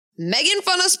Making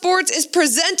Fun of Sports is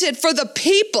presented for the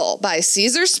people by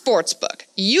Caesars Sportsbook.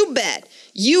 You bet,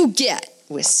 you get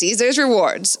with Caesars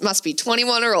Rewards. Must be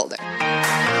 21 or older.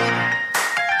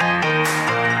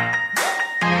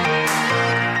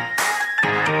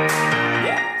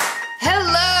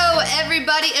 Hello,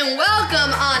 everybody, and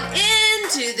welcome on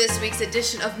into this week's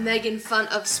edition of Making Fun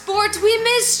of Sports. We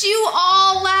missed you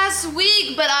all last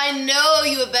week, but I know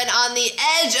you have been on the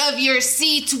edge of your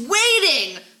seats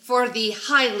waiting for the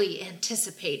highly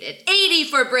anticipated 80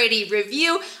 for Brady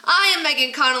review. I am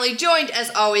Megan Connolly, joined as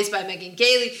always by Megan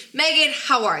Gailey. Megan,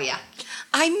 how are ya?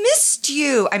 I missed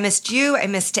you. I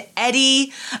missed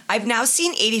Eddie. I've now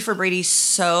seen 80 for Brady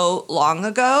so long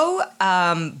ago,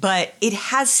 but it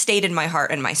has stayed in my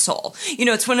heart and my soul. You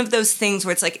know, it's one of those things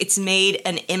where it's like it's made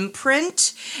an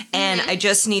imprint, and I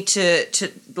just need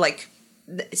to like,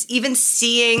 even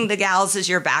seeing the gals as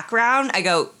your background, I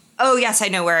go, oh, yes, I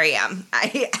know where I am.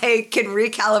 I can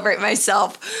recalibrate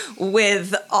myself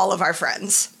with all of our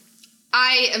friends.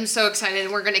 I am so excited,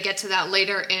 and we're going to get to that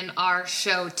later in our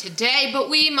show today, but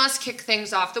we must kick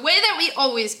things off the way that we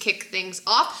always kick things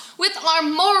off, with our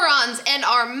morons and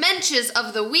our mentions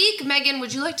of the week. Megan,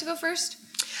 would you like to go first?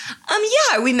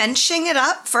 Yeah, are we mentioning it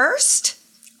up first?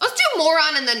 Let's do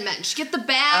moron and then mensch. Get the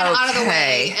bad out of the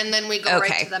way, and then we go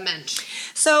right to the mensch.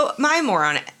 So my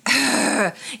moron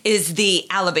is the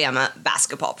Alabama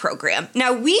basketball program.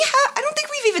 Now, I don't think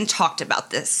we've even talked about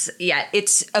this yet.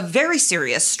 It's a very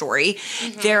serious story.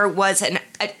 There was an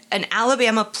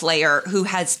Alabama player who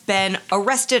has been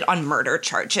arrested on murder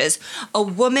charges. A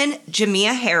woman,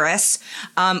 Jamia Harris,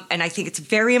 and I think it's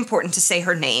very important to say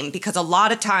her name because a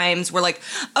lot of times we're like,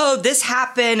 oh, this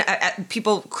happened.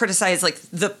 People criticize like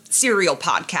the Serial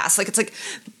podcast. Like, it's like,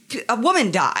 a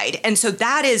woman died, and so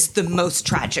that is the most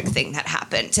tragic thing that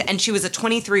happened, and she was a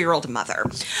 23-year-old mother.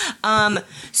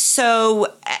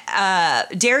 So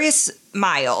Darius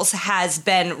Miles has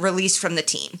been released from the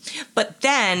team, but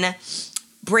then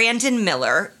Brandon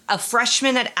Miller, a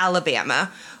freshman at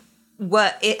Alabama,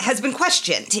 it has been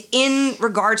questioned in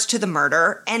regards to the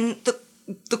murder, and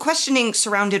the questioning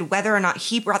surrounded whether or not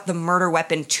he brought the murder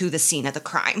weapon to the scene of the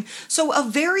crime. So a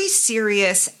very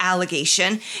serious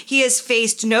allegation. He has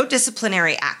faced no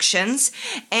disciplinary actions.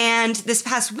 And this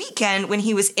past weekend, when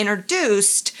he was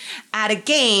introduced at a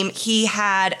game, he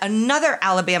had another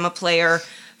Alabama player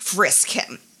frisk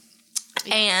him.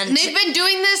 And they've been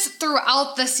doing this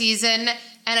throughout the season,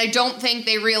 and I don't think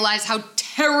they realize how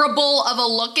terrible of a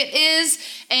look it is.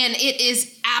 And it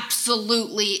is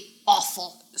absolutely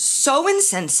awful. So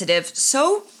insensitive,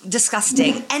 so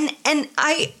disgusting. And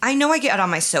I know I get on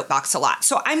my soapbox a lot,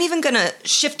 so I'm even going to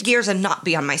shift gears and not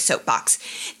be on my soapbox.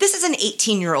 This is an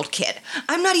 18-year-old kid.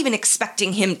 I'm not even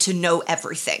expecting him to know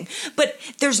everything. But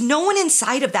there's no one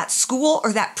inside of that school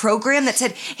or that program that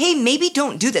said, hey, maybe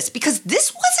don't do this, because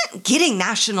this wasn't getting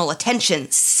national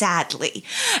attention, sadly.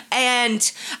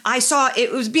 And I saw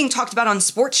it was being talked about on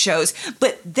sports shows,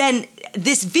 but then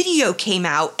this video came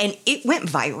out and it went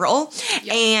viral.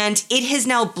 Yep. And it has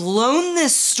now blown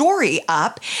this story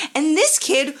up. And this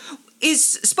kid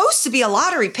is supposed to be a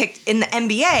lottery pick in the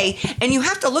NBA, and you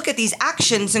have to look at these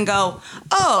actions and go,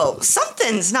 oh,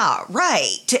 something's not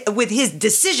right with his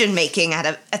decision making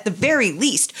at the very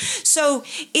least. So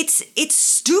it's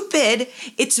stupid.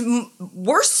 It's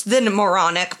worse than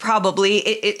moronic, probably.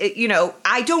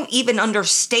 I don't even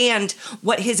understand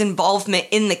what his involvement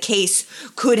in the case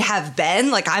could have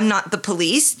been. Like, I'm not the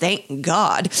police, thank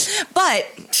God. But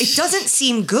it doesn't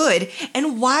seem good.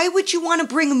 And why would you want to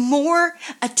bring more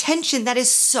attention that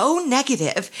is so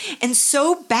negative and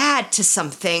so bad to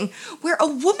something where a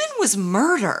woman was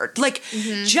murdered? Like,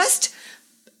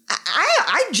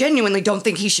 I genuinely don't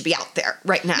think he should be out there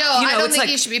right now. No, I don't think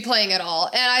he should be playing at all.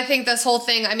 And I think this whole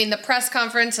thing, I mean, the press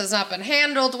conference has not been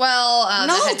handled well.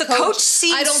 The coach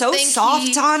seems so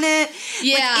soft on it.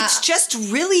 Yeah. Like, it's just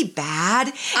really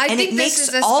bad. I think this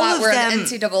is a spot where the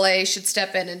NCAA should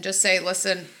step in and just say,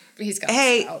 listen, he's got to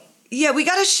stay out. Yeah, we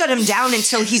got to shut him down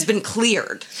until he's been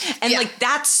cleared. And,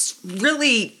 that's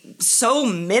really so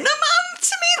minimum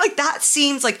to me. Like, that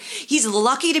seems like he's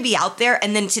lucky to be out there,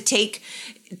 and then to take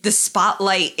the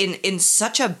spotlight in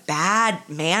such a bad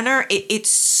manner. It's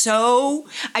so...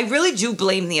 I really do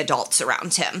blame the adults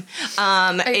around him.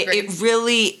 It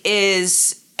really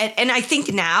is... And I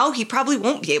think now he probably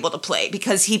won't be able to play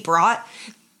because he brought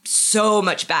so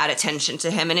much bad attention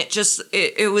to him. And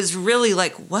it was really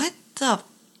like, what the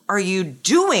are you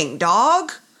doing,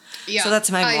 dog? Yeah. So that's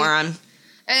my moron.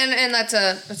 And that's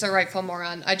a rightful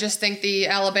moron. I just think the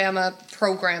Alabama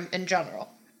program in general.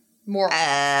 Moron.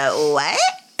 What?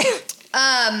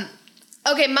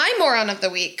 Okay, my moron of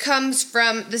the week comes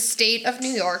from the state of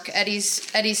New York, Eddie's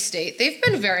state. They've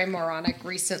been very moronic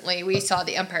recently. We saw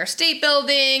the Empire State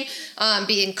Building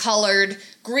being colored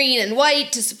green and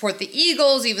white to support the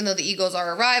Eagles, even though the Eagles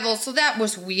are a rival. So that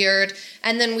was weird.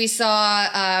 And then we saw,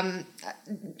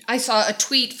 I saw a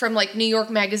tweet from like New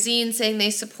York Magazine saying they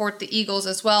support the Eagles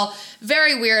as well.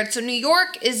 Very weird. So New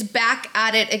York is back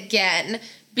at it again,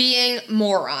 being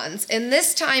morons. And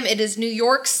this time it is New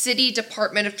York City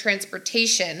Department of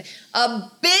Transportation. A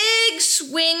big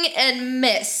swing and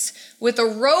miss with a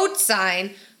road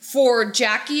sign for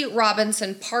Jackie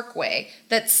Robinson Parkway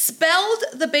that spelled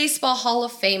the Baseball Hall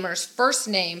of Famer's first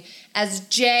name as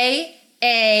J-A-K-I-E,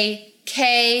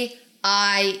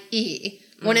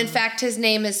 when in fact his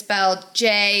name is spelled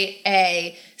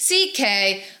J-A-C-K-I-E.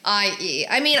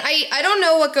 I mean, I don't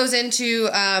know what goes into...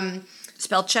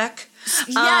 Spell check?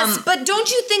 Yes, but don't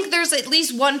you think there's at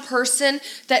least one person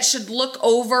that should look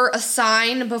over a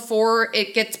sign before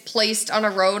it gets placed on a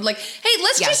road? Like, hey,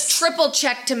 let's just triple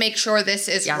check to make sure this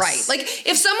is right. Like,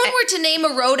 if someone were to name a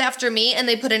road after me and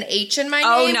they put an H in my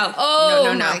name, no.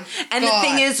 And God. the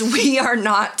thing is, we are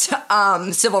not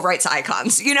civil rights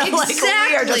icons. You know, like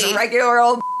we are just regular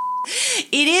old.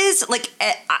 It is like.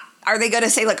 Are they going to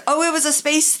say like, oh, it was a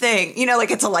space thing? You know, like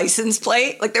it's a license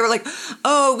plate. Like they were like,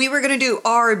 oh, we were going to do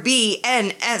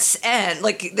RBNSN.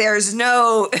 Like there's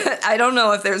no, I don't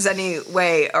know if there's any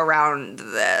way around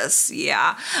this.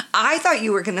 Yeah. I thought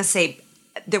you were going to say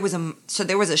there was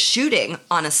a shooting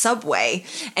on a subway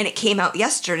and it came out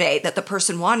yesterday that the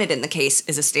person wanted in the case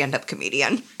is a stand-up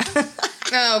comedian.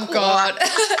 Oh, God.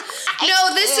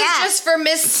 No, this is just for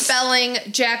misspelling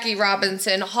Jackie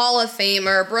Robinson, Hall of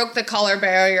Famer, broke the color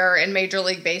barrier in Major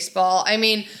League Baseball. I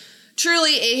mean,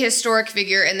 truly a historic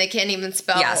figure, and they can't even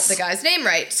spell the guy's name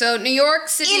right. So, New York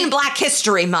City... In Black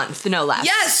History Month, no less.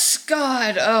 Yes,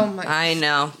 God. Oh, my God. I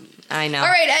know. All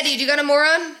right, Eddie, do you got a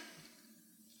moron?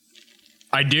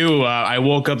 I do. I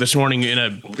woke up this morning in a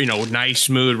nice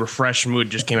mood, refreshed mood.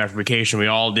 Just came after vacation. We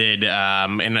all did,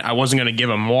 and I wasn't going to give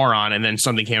a moron. And then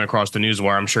something came across the news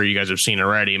wire. I'm sure you guys have seen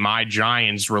already. My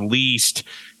Giants released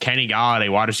Kenny Golladay,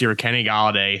 wide receiver Kenny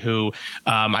Golladay, who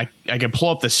I can pull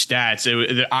up the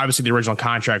stats. Obviously, the original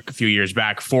contract a few years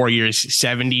back, 4 years,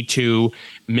 $72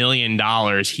 million.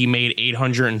 He made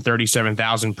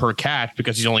 $837,000 per catch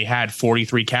because he's only had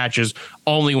 43 catches,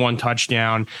 only one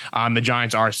touchdown. The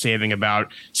Giants are saving about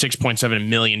 $6.7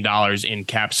 million in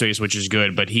cap space, which is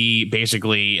good. But he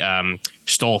basically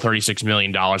stole $36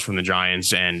 million from the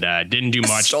Giants and didn't do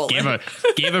much.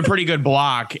 Gave a pretty good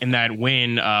block in that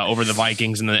win over the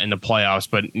Vikings in the playoffs.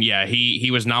 But yeah, he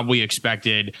was not what we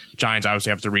expected. Giants obviously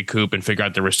have to recoup and figure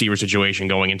out the receiver situation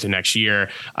going into next year.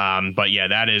 But yeah,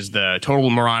 that is the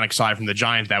total moronic side from the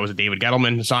Giants. That was a David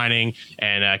Gettleman signing,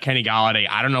 and Kenny Golladay,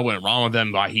 I don't know what went wrong with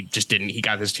him, but he just didn't. He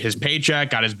got his paycheck,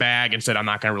 got his bag, and said, I'm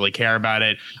not going to really care about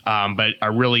it. But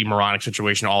a really moronic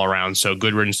situation all around. So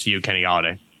good riddance to you, Kenny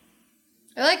Golladay.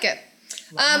 I like it.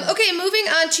 Okay, moving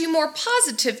on to more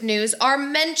positive news, our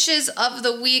Mensches of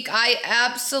the week. I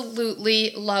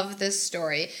absolutely love this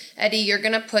story. Eddie, you're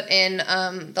going to put in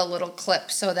the little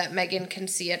clip so that Megan can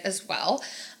see it as well.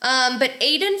 But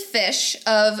Aiden Fish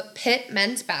of Pitt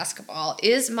men's basketball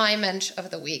is my Mensch of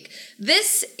the week.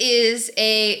 This is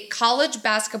a college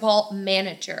basketball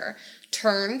manager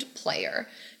turned player.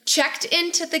 Checked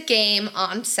into the game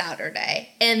on Saturday,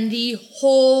 and the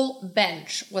whole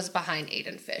bench was behind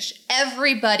Aiden Fish.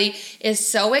 Everybody is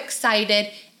so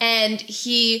excited, and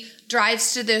he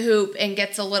drives to the hoop and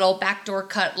gets a little backdoor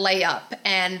cut layup,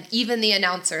 and even the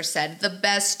announcer said the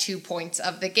best 2 points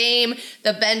of the game.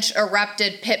 The bench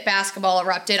erupted, Pitt basketball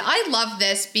erupted. I love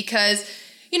this because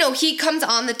he comes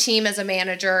on the team as a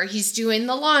manager. He's doing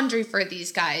the laundry for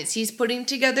these guys. He's putting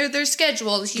together their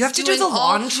schedules. You have to do the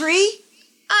laundry?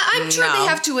 I'm sure they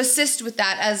have to assist with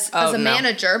that as a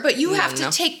manager, but you have to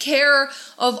take care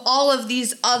of all of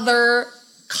these other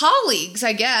colleagues,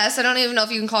 I guess. I don't even know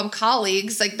if you can call them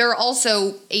colleagues. Like, they're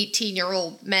also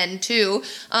 18-year-old men, too,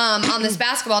 on this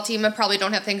basketball team and probably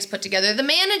don't have things put together. The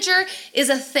manager is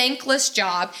a thankless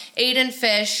job. Aiden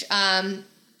Fish,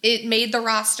 it made the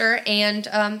roster and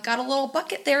got a little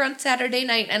bucket there on Saturday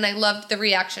night, and I loved the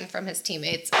reaction from his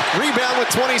teammates. Rebound with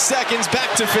 20 seconds,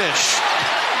 back to Fish.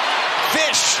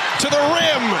 Fish to the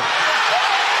rim.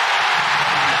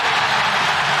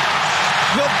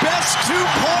 The best 2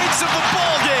 points of the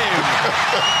ball game.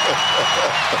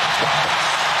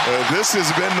 This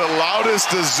has been the loudest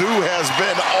the zoo has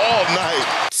been all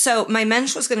night. So my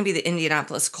mensch was going to be the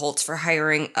Indianapolis Colts for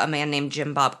hiring a man named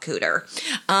Jim Bob Cooter.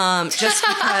 Just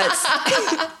because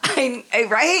I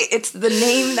Right? It's the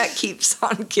name that keeps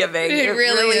on giving. It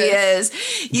really is.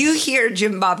 You hear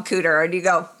Jim Bob Cooter and you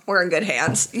go, we're in good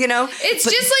hands, you know? It's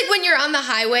just like when you're on the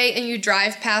highway and you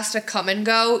drive past a come and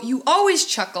go, you always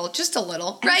chuckle just a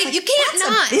little, right? Like, you can't that's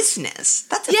not. a business.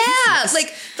 That's a Yeah, business.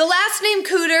 like the last name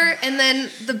Cooter and then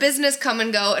the business come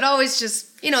and go. It always just,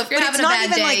 if you're But having a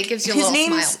bad day, it gives you a little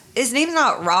smile. His name's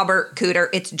not Robert Cooter,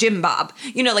 it's Jim Bob.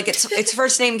 Like it's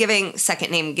first name giving, second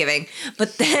name giving.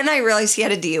 But then I realized he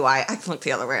had a DUI. I looked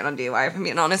the other way on DUI, if I'm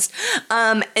being honest.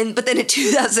 But then in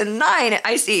 2009,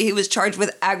 I see he was charged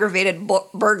with aggravated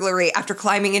burglary after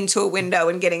climbing into a window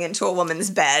and getting into a woman's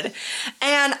bed.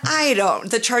 And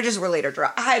the charges were later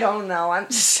dropped. I don't know. I'm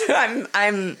So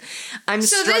struggling.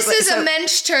 this is a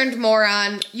mensch turned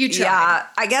moron. You tried. Yeah,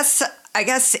 I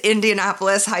guess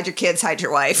Indianapolis, hide your kids, hide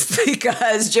your wife,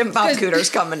 because Jim Bob Cooter's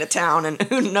coming to town and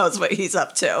who knows what he's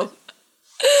up to. Oh,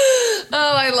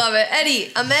 I love it.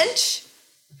 Eddie, a mensch?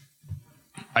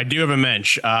 I do have a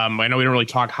mensch. I know we don't really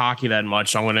talk hockey that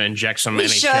much, so I'm going to inject some We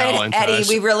NHL should, into Eddie. this.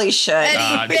 We really should.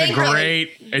 Eddie,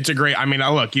 It's a great. I mean,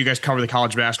 look, you guys cover the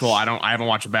college basketball. I haven't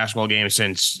watched a basketball game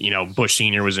since Bush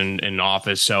Senior was in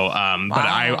office. So, but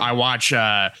I watch.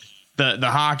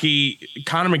 The hockey,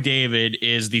 Connor McDavid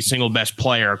is the single best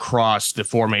player across the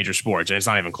four major sports, and it's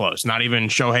not even close. Not even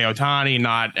Shohei Ohtani,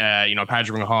 not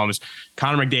Patrick Mahomes.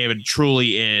 Connor McDavid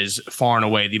truly is far and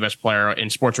away the best player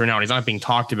in sports right now, and he's not being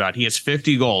talked about. He has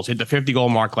 50 goals, hit the 50-goal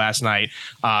mark last night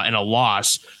in a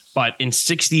loss. But in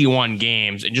 61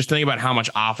 games, and just think about how much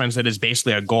offense that is,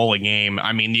 basically a goal a game.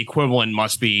 I mean, the equivalent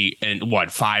must be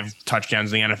 5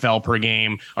 touchdowns in the NFL per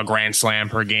game, a grand slam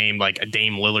per game, like a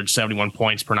Dame Lillard 71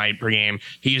 points per night per game.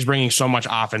 He is bringing so much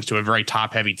offense to a very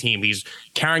top-heavy team. He's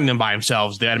carrying them by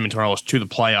himself, the Edmonton Oilers, to the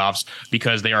playoffs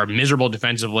because they are miserable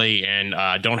defensively and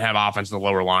don't have offense in the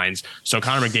lower lines. So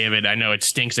Connor McDavid, I know it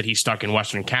stinks that he's stuck in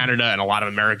Western Canada, and a lot of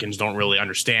Americans don't really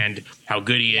understand how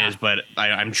good he is, but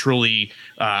I'm truly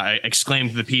exclaim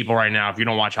to the people right now, if you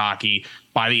don't watch hockey,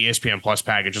 buy the ESPN Plus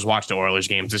package, just watch the Oilers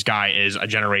games. This guy is a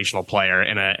generational player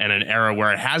in an era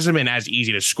where it hasn't been as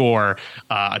easy to score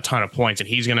a ton of points, and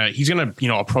he's gonna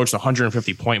approach the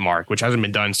 150 point mark, which hasn't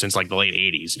been done since like the late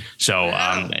 80s. So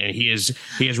and he is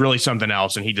really something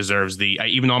else, and he deserves the.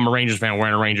 Even though I'm a Rangers fan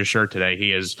wearing a Rangers shirt today,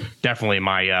 he is definitely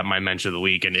my mensch of the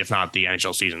week, and if not the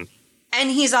NHL season. And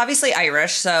he's obviously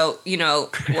Irish, so,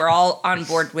 we're all on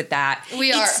board with that.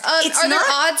 We are. Are there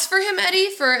odds for him,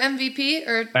 Eddie, for MVP?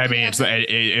 Or I mean,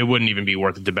 it wouldn't even be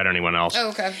worth it to bet anyone else.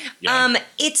 Oh, okay. Yeah.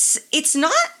 It's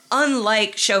not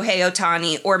unlike Shohei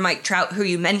Ohtani or Mike Trout, who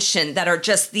you mentioned, that are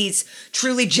just these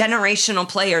truly generational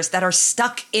players that are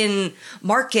stuck in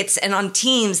markets and on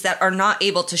teams that are not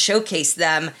able to showcase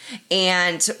them.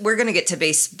 And we're going to get to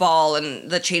baseball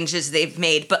and the changes they've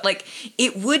made, but like,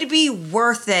 it would be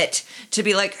worth it to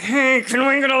be like, hey, can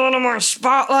we get a little more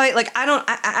spotlight? Like, I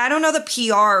don't know the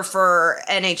PR for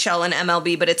NHL and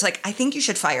MLB, but it's like, I think you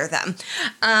should fire them.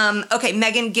 Okay,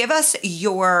 Megan, give us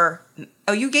your...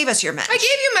 Oh, you gave us your mensch. I gave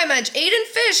you my mensch. Aiden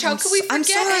Fish. How could we forget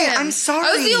him? I'm sorry.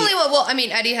 I was the only one. Well, I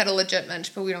mean, Eddie had a legit mensch,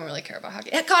 but we don't really care about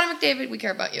hockey. Connor McDavid, we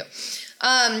care about you.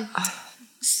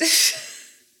 It's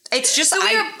just,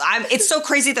 it's so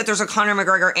crazy that there's a Conor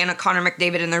McGregor and a Conor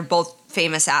McDavid, and they're both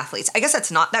famous athletes. I guess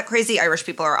that's not that crazy. Irish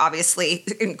people are obviously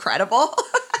incredible.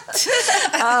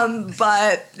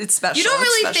 But it's special. You don't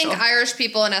really think Irish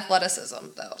people in athleticism,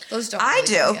 though. Those don't.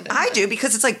 Really I do,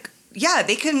 because it's like, yeah,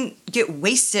 they can get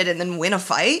wasted and then win a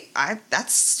fight. That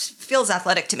feels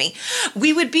athletic to me.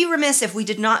 We would be remiss if we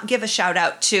did not give a shout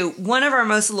out to one of our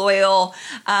most loyal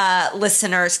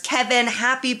listeners, Kevin.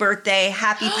 Happy birthday.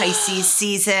 Happy Pisces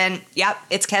season. Yep,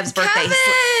 it's Kev's birthday.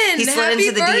 Kevin, he slid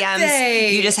into the birthday.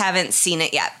 DMs. You just haven't seen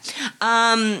it yet.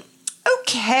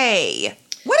 Okay.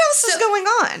 What else is going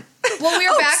on? Well, we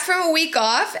are back from a week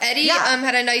off. Eddie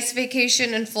had a nice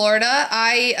vacation in Florida.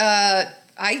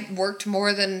 I worked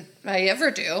more than I ever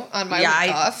do on my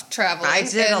week off traveling. I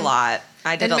did a lot.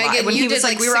 Megan, when he was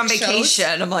like, we were on 6 vacation.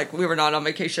 shows? I'm like, we were not on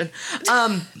vacation.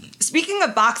 Speaking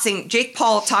of boxing, Jake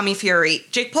Paul, Tommy Fury.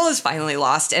 Jake Paul has finally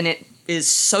lost, and it is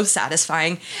so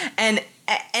satisfying.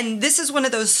 And this is one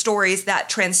of those stories that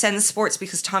transcends sports,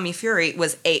 because Tommy Fury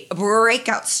was a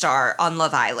breakout star on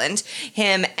Love Island.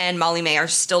 Him and Molly May are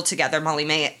still together. Molly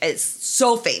May is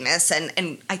so famous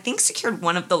and I think secured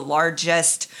one of the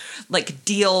largest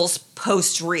deals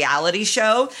post reality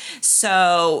show.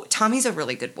 So Tommy's a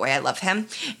really good boy. I love him.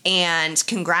 And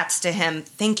congrats to him.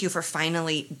 Thank you for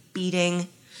finally beating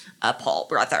Paul,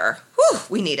 brother. Whew,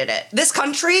 we needed it. This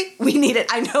country, we need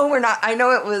it. we're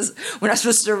not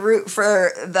supposed to root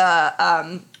for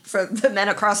the men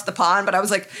across the pond, but I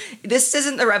was like, this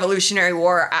isn't the Revolutionary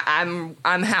War. I'm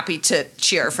happy to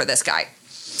cheer for this guy.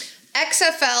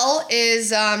 XFL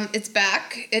is it's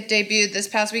back. It debuted this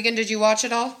past weekend. Did you watch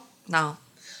it all? No.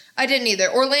 I didn't either.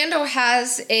 Orlando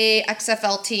has a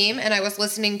XFL team, and I was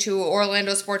listening to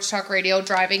Orlando Sports Talk Radio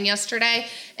driving yesterday,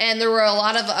 and there were a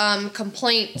lot of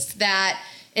complaints that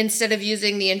instead of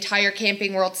using the entire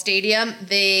Camping World Stadium,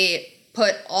 they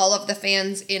put all of the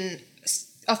fans in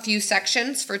a few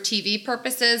sections for TV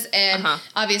purposes, and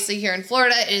obviously here in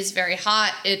Florida it is very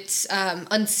hot. It's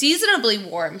unseasonably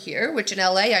warm here, which in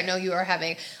LA I know you are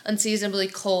having unseasonably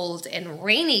cold and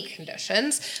rainy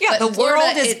conditions. Yeah, but the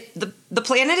world is the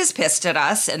planet is pissed at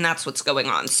us, and that's what's going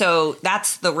on. So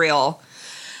that's the real.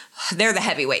 They're the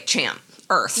heavyweight champ,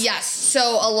 Earth. Yes.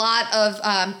 So a lot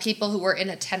of people who were in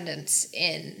attendance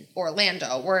in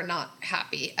Orlando were not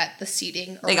happy at the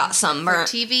seating. They got sunburned.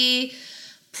 TV.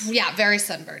 Yeah, very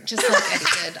sunburned, just like Eddie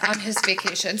did on his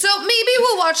vacation. So maybe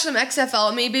we'll watch some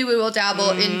XFL. Maybe we will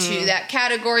dabble into that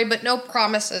category, but no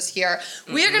promises here.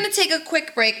 We are going to take a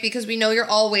quick break because we know you're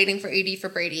all waiting for 80 for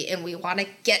Brady, and we want to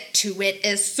get to it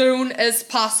as soon as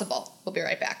possible. We'll be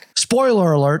right back.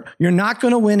 Spoiler alert, you're not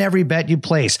going to win every bet you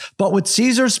place. But with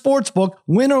Caesars Sportsbook,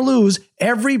 win or lose,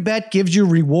 every bet gives you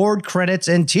reward credits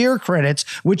and tier credits,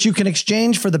 which you can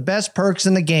exchange for the best perks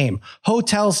in the game.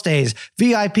 Hotel stays,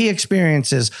 VIP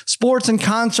experiences, sports and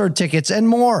concert tickets, and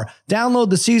more. Download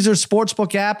the Caesars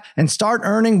Sportsbook app and start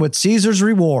earning with Caesars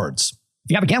Rewards. If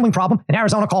you have a gambling problem in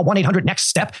Arizona, call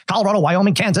 1-800-NEXT-STEP. Colorado,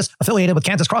 Wyoming, Kansas, affiliated with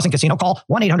Kansas Crossing Casino, call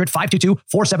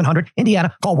 1-800-522-4700.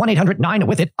 Indiana, call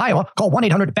 1-800-9-WITH-IT. Iowa, call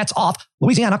 1-800-BETS-OFF.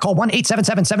 Louisiana, call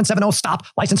 1-877-770-STOP.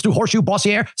 Licensed through Horseshoe,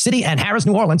 Bossier City, and Harrah's,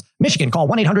 New Orleans. Michigan, call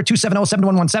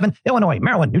 1-800-270-7117. Illinois,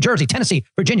 Maryland, New Jersey, Tennessee,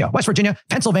 Virginia, West Virginia,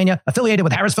 Pennsylvania, affiliated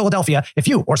with Harrah's, Philadelphia. If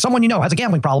you or someone you know has a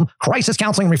gambling problem, crisis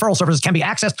counseling and referral services can be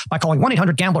accessed by calling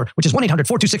 1-800-GAMBLER, which is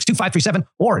 1-800-426-2537,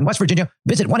 or in West Virginia,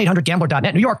 visit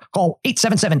 1-800-GAMBLER.net. New York, call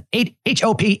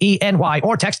 877-8-HOPENY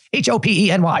or text HOPENY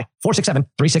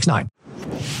 467-369.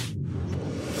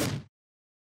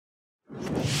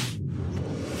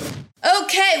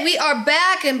 Okay, we are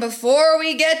back, and before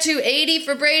we get to 80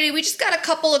 for Brady, we just got a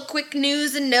couple of quick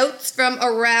news and notes from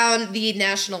around the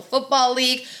National Football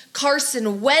League.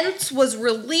 Carson Wentz was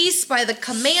released by the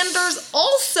Commanders.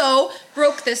 Also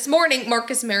broke this morning,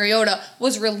 Marcus Mariota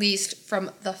was released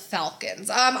from the Falcons.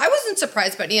 I wasn't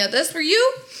surprised by any of this. Were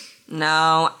you?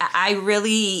 No, I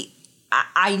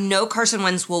know Carson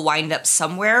Wentz will wind up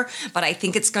somewhere, but I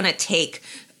think it's going to take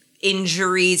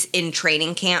injuries in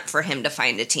training camp for him to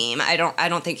find a team. I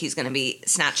don't think he's going to be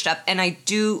snatched up, and I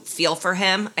do feel for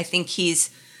him. I think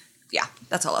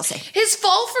that's all I'll say. His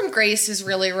fall from grace is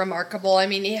really remarkable. I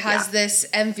mean, he has this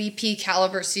MVP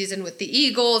caliber season with the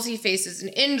Eagles. He faces an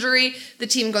injury. The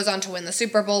team goes on to win the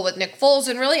Super Bowl with Nick Foles,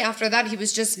 and really after that, he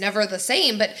was just never the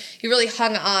same, but he really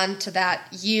hung on to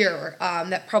that year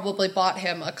that probably bought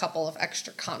him a couple of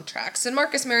extra contracts. And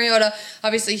Marcus Mariota,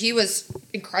 obviously, he was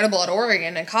incredible at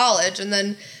Oregon in college, and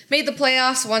then made the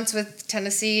playoffs once with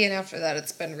Tennessee, and after that,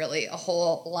 it's been really a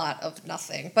whole lot of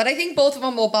nothing. But I think both of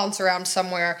them will bounce around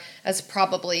somewhere as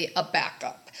probably a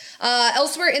backup.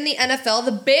 Elsewhere in the NFL,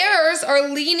 the Bears are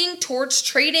leaning towards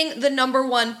trading the number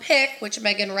 1 pick, which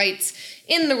Megan writes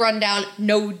in the rundown.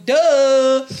 No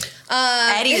duh.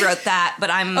 Eddie wrote that, but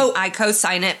I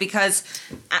co-sign it because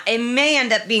it may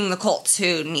end up being the Colts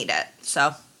who need it.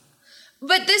 So.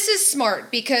 But this is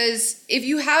smart because if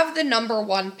you have the number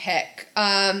 1 pick,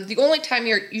 the only time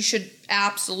you should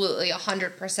absolutely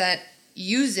 100%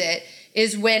 use it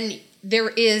is when there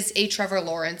is a Trevor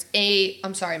Lawrence,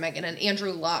 an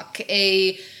Andrew Luck,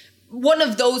 one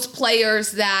of those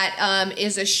players that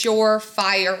is a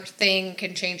surefire thing,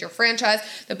 can change your franchise.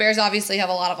 The Bears obviously have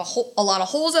a lot of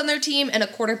holes on their team, and a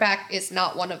quarterback is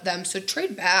not one of them. So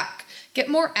trade back, get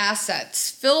more assets,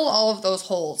 fill all of those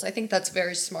holes. I think that's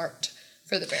very smart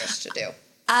for the Bears to do.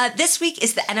 This week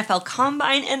is the NFL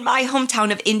Combine in my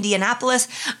hometown of Indianapolis.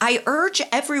 I urge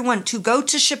everyone to go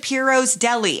to Shapiro's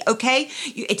Deli, okay?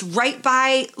 It's right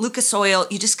by Lucas Oil.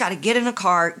 You just got to get in a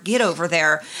car, get over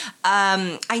there.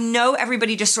 I know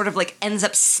everybody just sort of like ends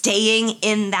up staying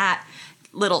in that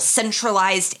little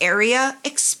centralized area.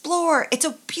 Explore. It's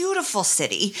a beautiful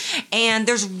city, and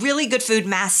there's really good food.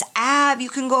 Mass Ave you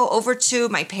can go over to.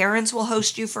 My parents will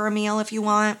host you for a meal if you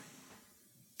want.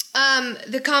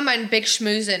 The Combine, big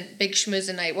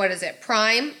schmoozin night. What is it?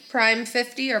 Prime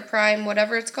 50 or Prime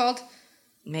whatever it's called?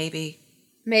 Maybe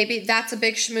that's a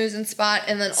big schmoozin spot.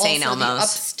 And then St. also Elmo's. The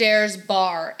upstairs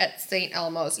bar at St.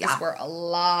 Elmo's is where a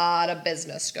lot of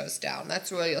business goes down.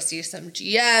 That's where you'll see some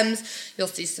GMs, you'll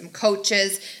see some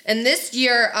coaches. And this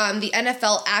year, the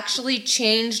NFL actually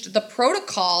changed the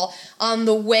protocol on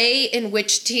the way in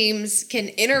which teams can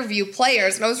interview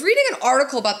players. And I was reading an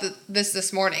article about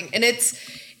this morning, and it's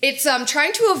It's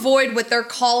trying to avoid what they're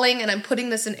calling, and I'm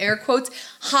putting this in air quotes,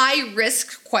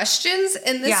 high-risk questions.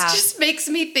 And this just makes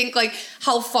me think, like,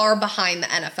 how far behind the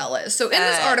NFL is. So in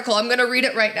this article, I'm going to read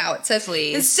it right now. It says,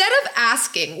 instead of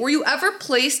asking, were you ever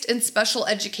placed in special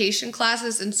education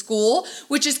classes in school,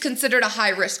 which is considered a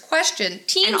high-risk question,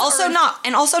 teams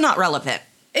and also not relevant.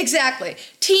 Exactly.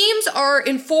 Teams are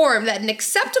informed that an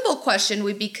acceptable question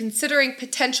would be considering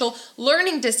potential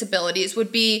learning disabilities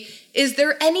would be, is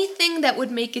there anything that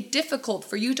would make it difficult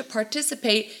for you to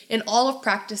participate in all of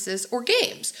practices or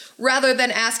games? Rather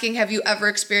than asking, have you ever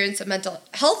experienced a mental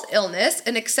health illness,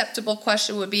 an acceptable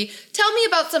question would be, tell me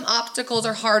about some obstacles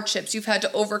or hardships you've had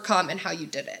to overcome and how you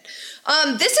did it.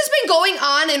 This has been going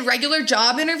on in regular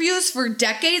job interviews for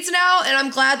decades now, and I'm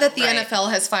glad that the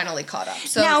NFL has finally caught up.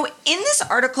 So now, in this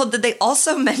article, did they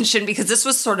also mention, because this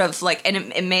was sort of like, and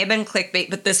it may have been clickbait,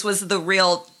 but this was the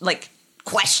real, like,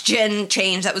 question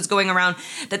change that was going around,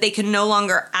 that they can no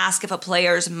longer ask if a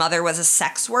player's mother was a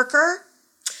sex worker?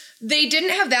 They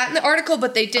didn't have that in the article,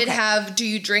 but they did have, do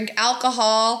you drink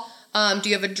alcohol? Do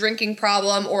you have a drinking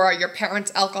problem, or are your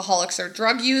parents alcoholics or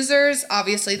drug users?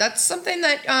 Obviously, that's something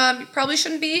that you probably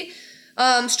shouldn't be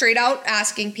straight out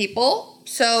asking people.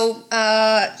 So,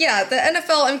 the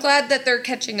NFL, I'm glad that they're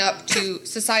catching up to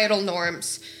societal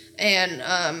norms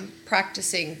and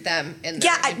practicing them in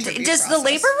their interview does process. the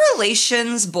Labor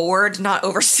Relations Board not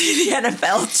oversee the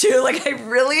NFL too? Like, I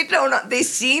really don't know. They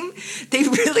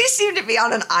really seem to be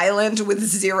on an island with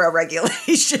zero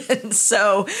regulation.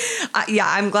 So,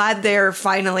 I'm glad they're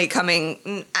finally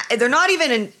coming. They're not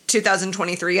even in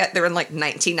 2023 yet. They're in like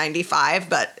 1995,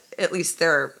 but at least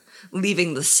they're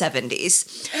leaving the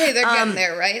 70s. Hey, they're getting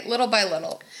there, right? Little by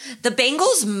little. The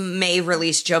Bengals may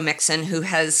release Joe Mixon, who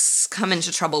has come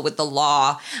into trouble with the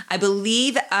law. I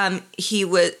believe he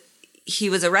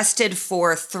was arrested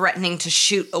for threatening to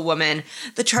shoot a woman.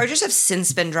 The charges have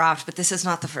since been dropped, but this is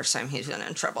not the first time he's been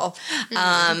in trouble.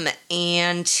 Mm-hmm.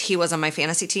 And he was on my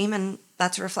fantasy team, and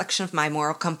that's a reflection of my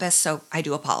moral compass, so I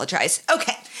do apologize.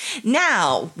 Okay,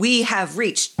 now we have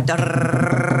reached...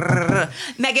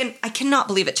 Megan, I cannot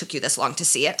believe it took you this long to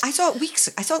see it. I saw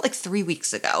it like 3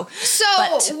 weeks ago. So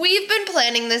we've been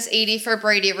planning this 80 for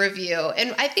Brady review,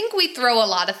 and I think we throw a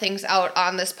lot of things out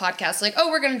on this podcast, like, oh,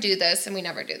 we're going to do this, and we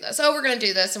never do this. Oh, we're going to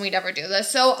do this, and we never do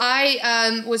this. So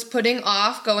I was putting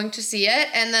off going to see it,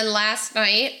 and then last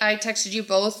night I texted you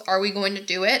both, are we going to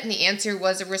do it? And the answer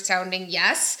was a resounding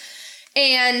yes.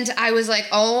 And I was like,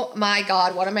 oh my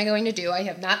God, what am I going to do? I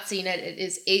have not seen it. It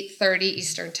is 8:30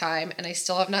 Eastern time, and I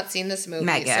still have not seen this movie.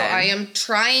 Megan. So I am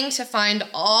trying to find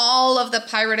all of the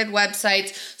pirated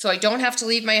websites so I don't have to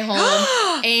leave my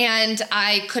home. And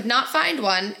I could not find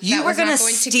one. You were going to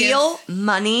steal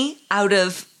money out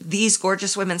of these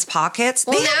gorgeous women's pockets?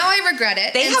 Well, now I regret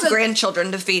it. They have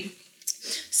grandchildren to feed.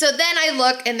 So then I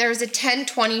look, and there's a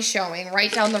 10:20 showing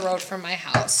right down the road from my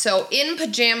house. So in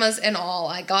pajamas and all,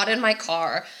 I got in my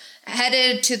car,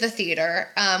 headed to the theater,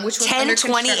 which was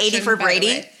 10:20 80 for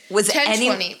Brady. Was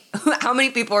 10:20. How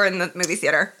many people were in the movie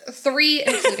theater? 3,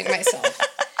 including myself.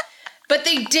 But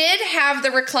they did have the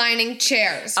reclining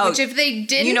chairs, which if they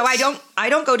didn't... You know, I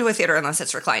don't go to a theater unless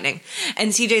it's reclining.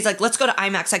 And CJ's like, let's go to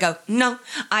IMAX. I go, no,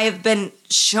 I have been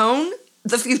shown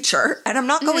the future, and I'm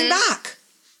not going back.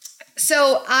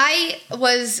 So I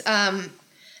was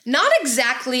not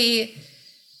exactly...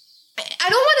 I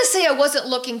don't want to say I wasn't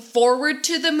looking forward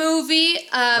to the movie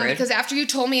because after you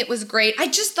told me it was great, I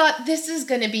just thought this is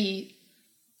going to be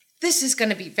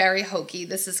very hokey.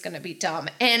 This is going to be dumb.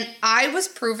 And I was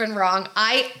proven wrong.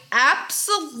 I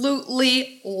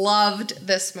absolutely loved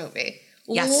this movie.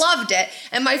 Yes. Loved it.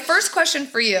 And my first question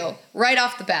for you, right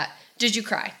off the bat, did you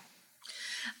cry?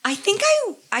 I think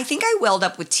I welled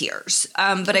up with tears,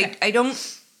 but okay.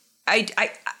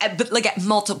 But like at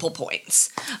multiple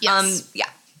points. Yes.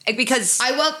 Because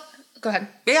go ahead.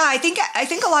 Yeah, I think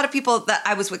a lot of people that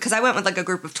I was with, because I went with like a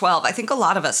group of 12. I think a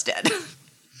lot of us did.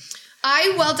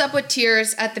 I welled up with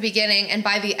tears at the beginning, and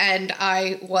by the end,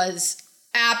 I was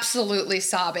absolutely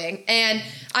sobbing. And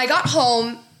I got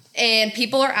home, and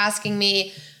people are asking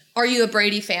me, are you a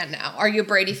Brady fan now? Are you a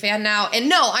Brady fan now? And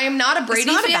no, I am not a Brady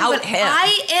fan. It's not about him.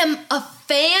 I am a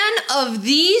fan of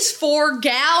these 4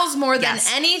 gals more than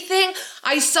anything.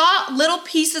 I saw little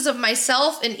pieces of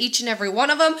myself in each and every one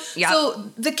of them. Yep.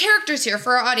 So the characters here,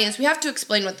 for our audience, we have to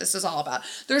explain what this is all about.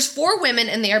 There's 4 women,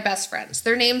 and they are best friends.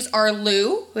 Their names are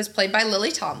Lou, who is played by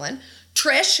Lily Tomlin,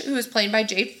 Trish, who is played by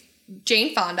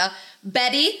Jane Fonda,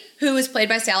 Betty, who is played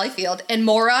by Sally Field, and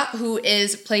Maura, who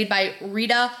is played by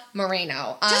Rita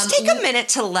Moreno. Just take a minute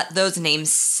to let those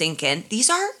names sink in. These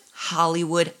are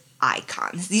Hollywood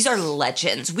icons. These are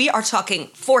legends. We are talking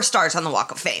 4 stars on the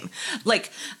Walk of Fame,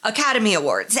 like Academy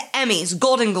Awards, Emmys,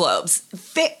 Golden Globes,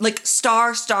 like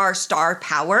star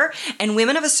power. And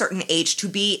women of a certain age to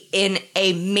be in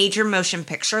a major motion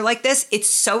picture like this, it's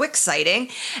so exciting.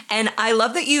 And I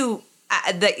love that you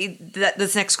that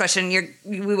this next question,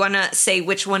 we want to say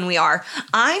which one we are.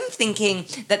 I'm thinking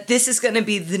that this is going to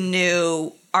be the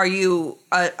new. Are you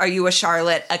a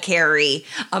Charlotte, a Carrie,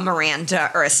 a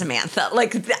Miranda, or a Samantha?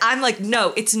 Like, I'm like,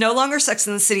 no, it's no longer Sex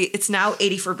and the City. It's now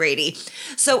 80 for Brady.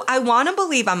 So I want to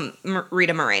believe I'm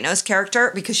Rita Moreno's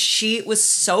character because she was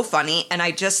so funny and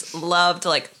I just loved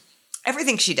like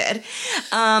everything she did.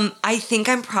 I think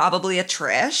I'm probably a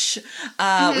Trish,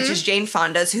 which is Jane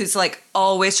Fonda's, who's like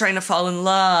always trying to fall in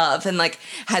love and like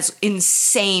has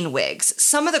insane wigs.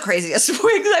 Some of the craziest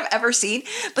wigs I've ever seen.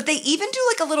 But they even do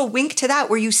like a little wink to that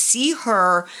where you see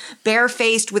her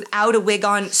barefaced without a wig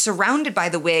on, surrounded by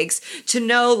the wigs to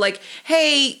know like,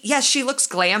 hey, yes, she looks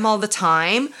glam all the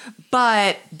time,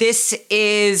 but this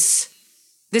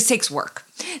takes work.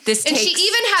 She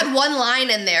even had one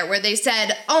line in there where they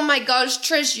said, oh my gosh,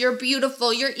 Trish, you're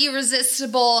beautiful. You're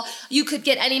irresistible. You could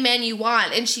get any man you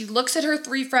want. And she looks at her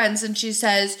 3 friends and she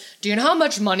says, do you know how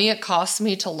much money it costs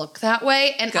me to look that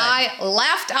way? And Good. I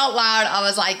laughed out loud. I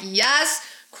was like, yes,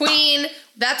 queen.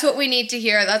 That's what we need to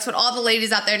hear. That's what all the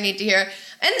ladies out there need to hear.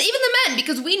 And even the men,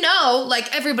 because we know,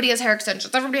 like, everybody has hair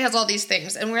extensions. Everybody has all these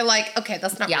things. And we're like, okay,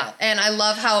 that's not real. And I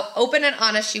love how open and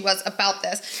honest she was about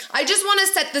this. I just want to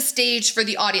set the stage for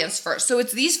the audience first. So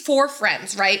it's these 4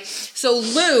 friends, right? So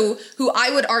Lou, who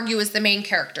I would argue is the main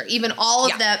character, even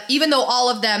though all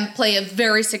of them play a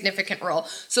very significant role.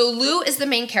 So Lou is the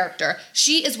main character.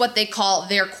 She is what they call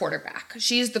their quarterback.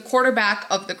 She's the quarterback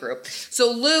of the group.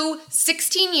 So Lou,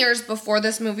 16 years before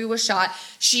this movie was shot,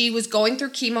 she was going through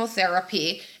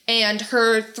chemotherapy. And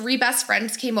her 3 best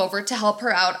friends came over to help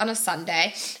her out on a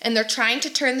Sunday. And they're trying to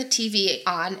turn the TV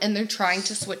on and they're trying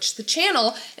to switch the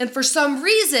channel. And for some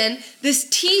reason, this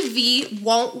TV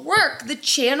won't work. The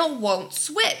channel won't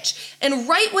switch. And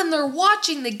right when they're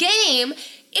watching the game,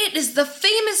 it is the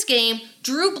famous game.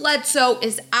 Drew Bledsoe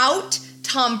is out.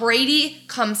 Tom Brady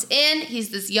comes in. He's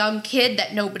this young kid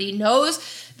that nobody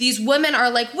knows. These women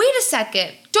are like, wait a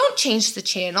second, don't change the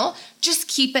channel, just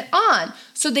keep it on.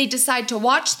 So they decide to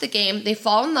watch the game, they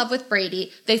fall in love with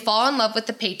Brady, they fall in love with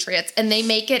the Patriots, and they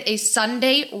make it a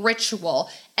Sunday ritual.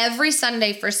 Every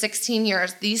Sunday for 16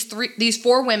 years, these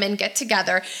 4 women get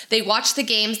together, they watch the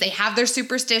games, they have their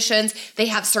superstitions, they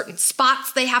have certain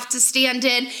spots they have to stand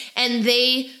in, and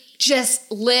they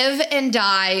just live and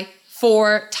die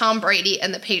for Tom Brady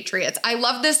and the Patriots. I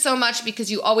love this so much because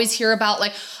you always hear about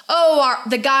like,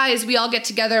 the guys, we all get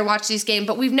together and watch these games,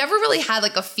 but we've never really had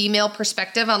like a female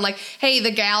perspective on like, hey,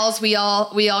 the gals, we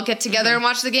all get together and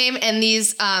watch the game. And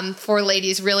these 4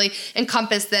 ladies really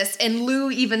encompass this. And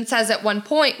Lou even says at one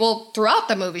point, well, throughout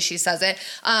the movie, she says it,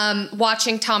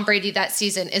 watching Tom Brady that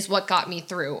season is what got me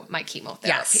through my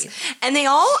chemotherapy. Yes. And they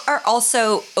all are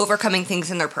also overcoming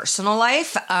things in their personal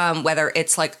life, whether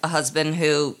it's like a husband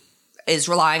who is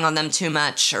relying on them too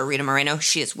much, or Rita Moreno,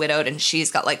 she is widowed and she's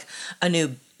got like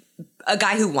a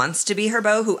guy who wants to be her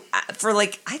beau, who for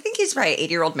like, I think he's probably an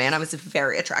 80-year-old man. I was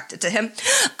very attracted to him.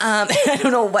 I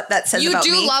don't know what that says about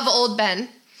me. You do love old Ben.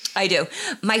 I do.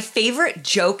 My favorite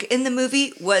joke in the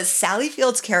movie was Sally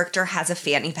Field's character has a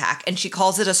fanny pack and she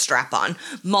calls it a strap-on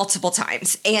multiple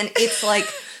times. And it's like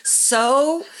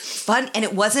so fun. And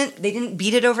they didn't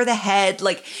beat it over the head.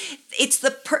 Like it's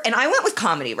and I went with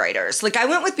comedy writers. Like I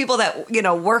went with people that,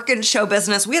 work in show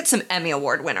business. We had some Emmy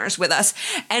Award winners with us.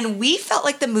 And we felt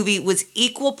like the movie was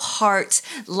equal parts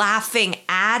laughing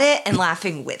at it and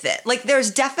laughing with it. Like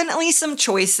there's definitely some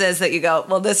choices that you go,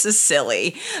 well, this is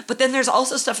silly. But then there's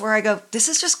also stuff where I go, this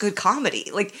is just good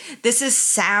comedy. Like this is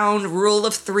sound, rule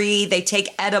of 3. They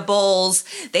take edibles.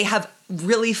 They have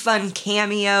really fun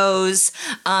cameos.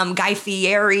 Guy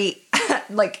Fieri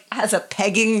like has a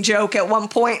pegging joke at one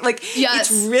point. Like yes.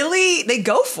 It's really, they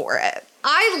go for it.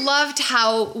 I loved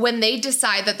how when they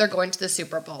decide that they're going to the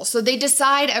Super Bowl, so they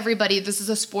decide, everybody, this is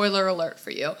a spoiler alert for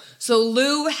you. So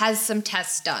Lou has some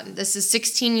tests done. This is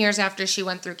 16 years after she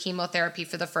went through chemotherapy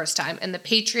for the first time, and the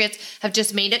Patriots have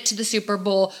just made it to the Super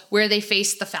Bowl where they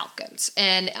face the Falcons.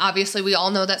 And obviously we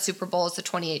all know that Super Bowl is the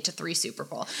 28-3 Super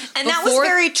Bowl. And that was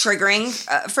very triggering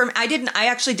for me. I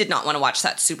actually did not want to watch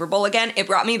that Super Bowl again. It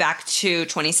brought me back to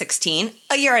 2016,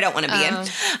 a year I don't want to be in.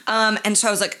 And so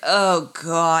I was like, oh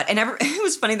God. And it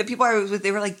was funny, the people I was with,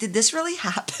 they were like, did this really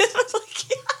happen? I was like,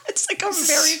 yeah, it's like a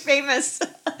very famous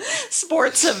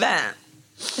sports event.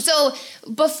 So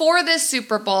before this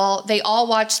Super Bowl, they all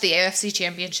watch the AFC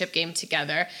Championship game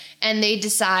together, and they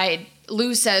decide,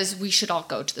 Lou says, we should all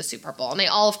go to the Super Bowl. And they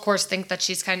all, of course, think that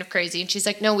she's kind of crazy. And she's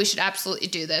like, no, we should absolutely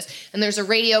do this. And there's a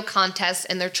radio contest,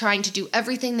 and they're trying to do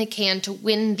everything they can to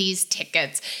win these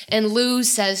tickets. And Lou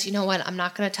says, you know what, I'm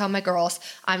not going to tell my girls.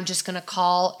 I'm just going to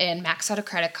call and max out a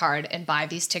credit card and buy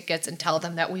these tickets and tell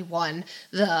them that we won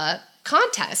the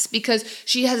contest, because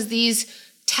she has these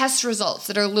test results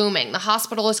that are looming. The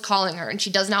hospital is calling her, and she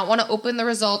does not want to open the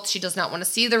results. She does not want to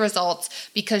see the results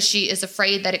because she is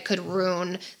afraid that it could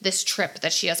ruin this trip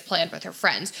that she has planned with her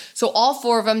friends. So all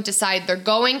four of them decide they're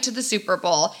going to the Super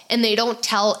Bowl, and they don't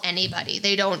tell anybody.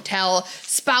 They don't tell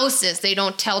spouses. They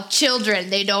don't tell children.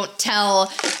 They don't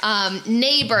tell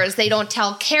neighbors. They don't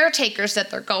tell caretakers that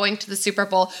they're going to the Super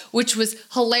Bowl, which was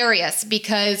hilarious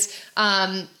because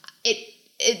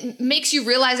it makes you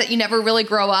realize that you never really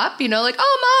grow up, you know, like,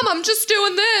 oh, Mom, I'm just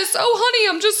doing this. Oh, honey,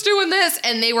 I'm just doing this.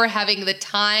 And they were having the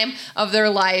time of their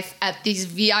life at these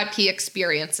VIP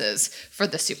experiences for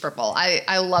the Super Bowl.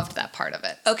 I loved that part of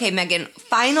it. Okay, Megan,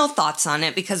 final thoughts on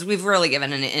it, because we've really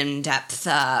given an in-depth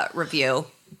review.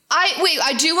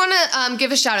 I do want to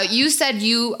give a shout out. You said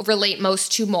you relate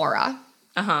most to Maura.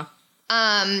 Uh-huh.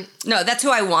 No, that's who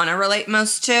I want to relate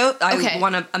most to. I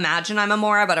want to imagine I'm a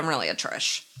Maura, but I'm really a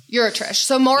Trish. You're a Trish.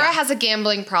 So Maura has a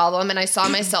gambling problem, and I saw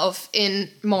myself in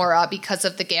Maura because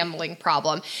of the gambling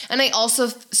problem. And I also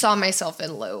saw myself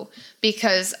in Lou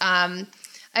because I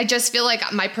just feel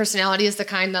like my personality is the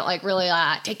kind that like really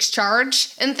takes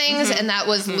charge in things, and that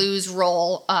was Lou's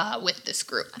role with this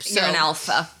group. You're an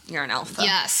alpha. You're an alpha.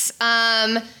 Yes.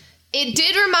 It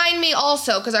did remind me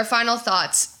also, because our final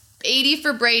thoughts, 80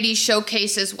 for Brady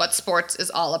showcases what sports is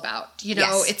all about. You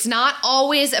know, It's not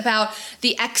always about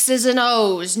the X's and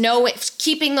O's. No, it's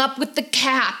keeping up with the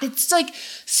cap. It's like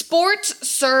sports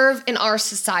serve in our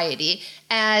society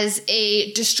as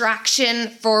a distraction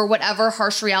for whatever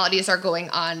harsh realities are going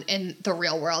on in the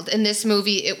real world. In this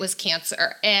movie, it was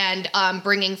cancer and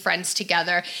bringing friends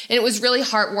together. And it was really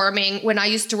heartwarming. When I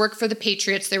used to work for the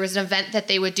Patriots, there was an event that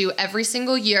they would do every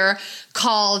single year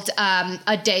called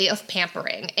A Day of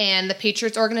Pampering. And the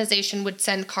Patriots organization would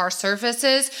send car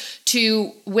services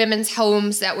to women's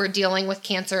homes that were dealing with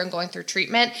cancer and going through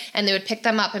treatment. And they would pick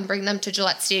them up and bring them to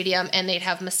Gillette Stadium, and they'd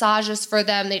have massages for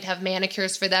them. They'd have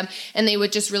manicures for them. And they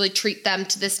would just really treat them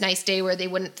to this nice day where they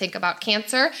wouldn't think about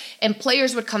cancer. And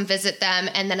players would come visit them.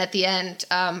 And then at the end,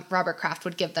 Robert Kraft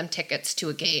would give them tickets to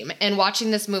a game. And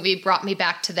watching this movie brought me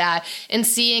back to that and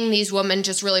seeing these women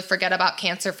just really forget about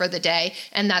cancer for the day.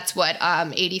 And that's what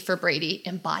 80 for Brady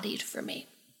embodied for me.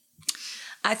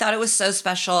 I thought it was so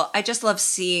special. I just love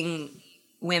seeing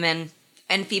women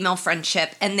and female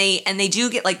friendship, and they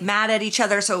do get like mad at each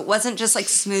other. So it wasn't just like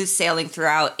smooth sailing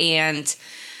throughout. And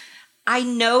I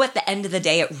know at the end of the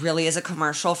day, it really is a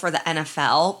commercial for the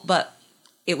NFL, but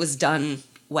it was done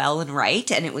well and right.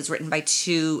 And it was written by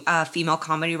two female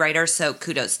comedy writers. So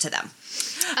kudos to them.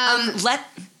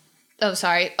 Oh,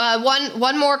 sorry.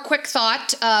 One more quick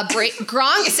thought.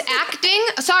 Gronk's acting.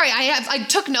 Sorry, I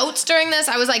took notes during this.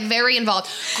 I was like very involved.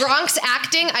 Gronk's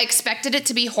acting. I expected it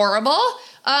to be horrible.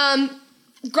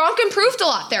 Gronk improved a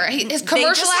lot there. His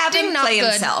commercial acting not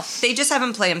good. Himself. They just have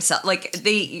him play himself. Like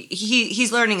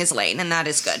he's learning his lane, and that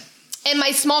is good. And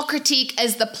my small critique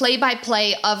as the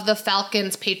play-by-play of the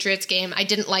Falcons-Patriots game, I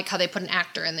didn't like how they put an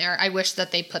actor in there. I wish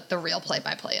that they put the real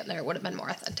play-by-play in there. It would have been more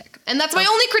authentic. And that's my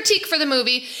only critique for the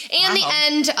movie. And the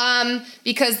end,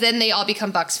 because then they all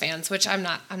become Bucs fans, which I'm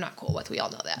not cool with. We all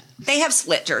know that. They have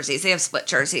split jerseys.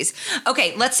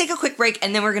 Okay, let's take a quick break,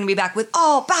 and then we're going to be back with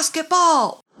all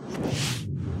basketball.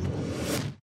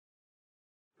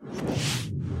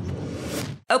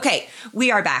 Okay,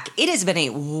 we are back. It has been a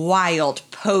wild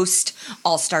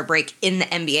post-All-Star break in the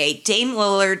NBA. Dame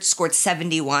Lillard scored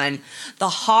 71. The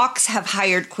Hawks have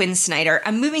hired Quinn Snyder.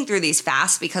 I'm moving through these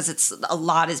fast because a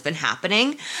lot has been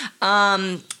happening.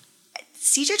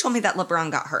 CJ told me that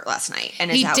LeBron got hurt last night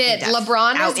and is out. He did.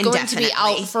 LeBron is going to be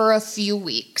out for a few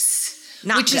weeks.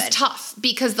 Which good. Is tough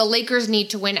because the Lakers need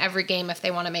to win every game if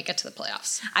they want to make it to the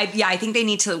playoffs. I think they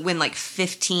need to win like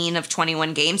 15 of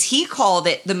 21 games. He called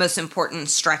it the most important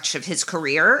stretch of his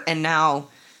career, and now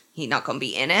he's not going to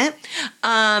be in it.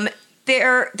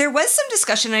 There was some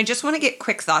discussion, and I just want to get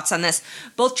quick thoughts on this.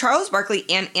 Both Charles Barkley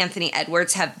and Anthony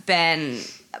Edwards have been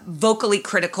vocally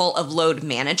critical of load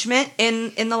management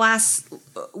in the last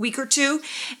week or two,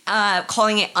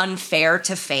 calling it unfair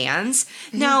to fans.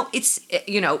 Mm-hmm. Now, it's,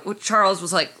 Charles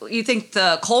was like, you think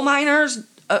the coal miners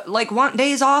want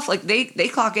days off. Like they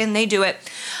clock in, they do it.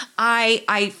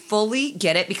 I fully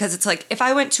get it because it's like if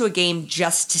I went to a game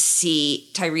just to see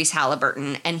Tyrese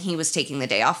Halliburton and he was taking the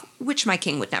day off, which my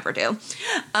king would never do,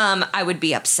 I would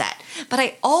be upset. But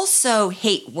I also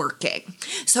hate working.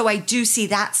 So I do see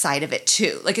that side of it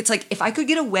too. Like it's like if I could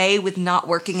get away with not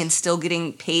working and still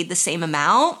getting paid the same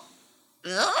amount,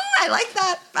 I like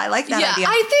that. I like that idea.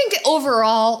 I think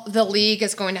overall the league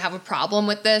is going to have a problem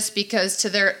with this because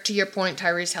to your point,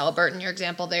 Tyrese Halliburton, your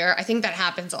example there, I think that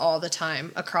happens all the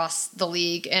time across the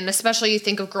league. And especially you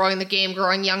think of growing the game,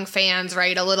 growing young fans,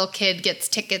 right? A little kid gets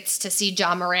tickets to see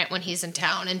Ja Morant when he's in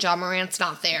town and Ja Morant's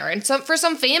not there. And for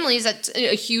some families, that's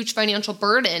a huge financial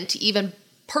burden to even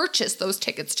purchase those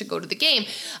tickets to go to the game.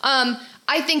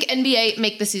 I think NBA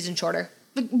make the season shorter.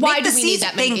 Why do we need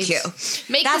that many games? Thank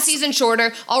you. Make the season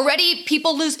shorter. Already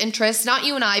people lose interest, not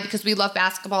you and I because we love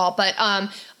basketball, but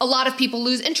a lot of people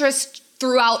lose interest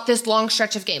throughout this long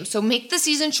stretch of games. So make the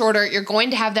season shorter. You're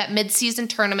going to have that mid-season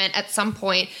tournament at some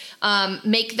point.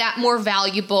 Make that more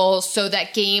valuable so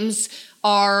that games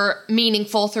are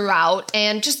meaningful throughout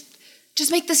and just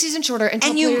make the season shorter and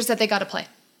tell players that they got to play.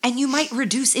 And you might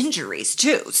reduce injuries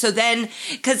too. So then,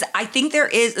 because I think there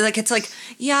is, like, it's like,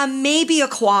 yeah, maybe a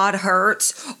quad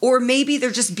hurts, or maybe they're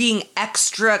just being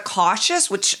extra cautious,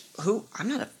 I'm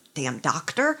not a damn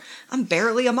doctor. I'm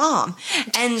barely a mom.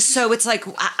 And so it's like,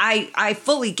 I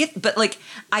fully get, but like,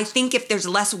 I think if there's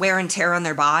less wear and tear on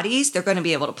their bodies, they're going to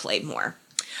be able to play more.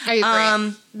 I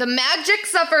agree. The Magic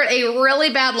suffered a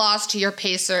really bad loss to your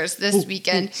Pacers this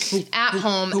weekend at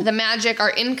home. The Magic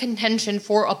are in contention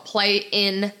for a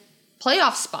play-in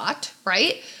playoff spot,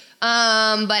 right?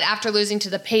 But after losing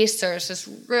to the Pacers, this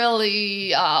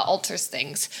really alters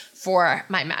things for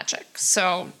my Magic.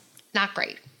 So not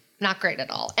great. Not great at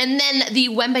all. And then the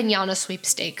Wembanyama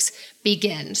sweepstakes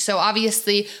begin. So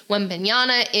obviously,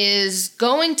 Wembanyama is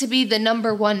going to be the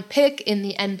number one pick in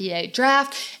the NBA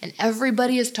draft, and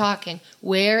everybody is talking,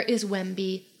 where is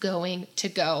Wemby going to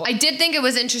go? I did think it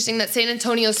was interesting that San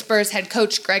Antonio Spurs head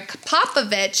coach Greg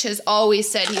Popovich has always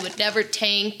said he would never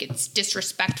tank. It's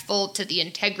disrespectful to the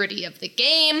integrity of the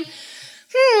game.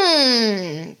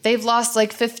 They've lost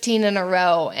like 15 in a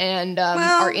row and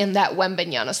are in that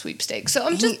Wembanyama sweepstakes. So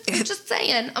I'm just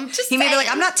saying. He may be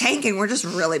like, I'm not tanking. We're just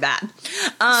really bad.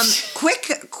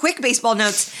 Quick baseball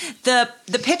notes.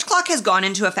 The pitch clock has gone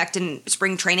into effect in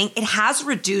spring training. It has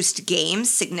reduced games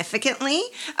significantly,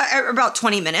 about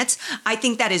 20 minutes. I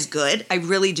think that is good. I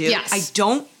really do. Yes.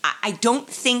 I don't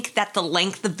think that the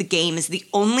length of the game is the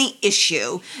only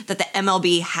issue that the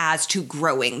MLB has to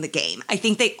growing the game. I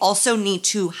think they also need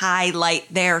to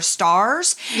highlight their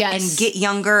stars and get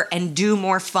younger and do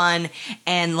more fun.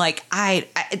 And like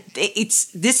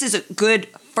this is a good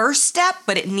first step,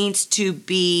 but it needs to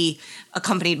be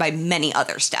accompanied by many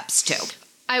other steps too.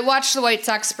 I watched the White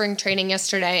Sox spring training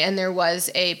yesterday, and there was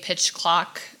a pitch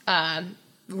clock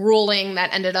ruling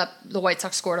that ended up the White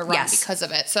Sox scored a run because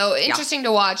of it. So interesting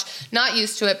to watch. Not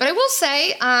used to it. But I will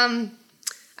say,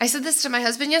 I said this to my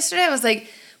husband yesterday. I was like,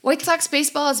 White Sox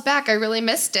baseball is back. I really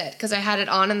missed it because I had it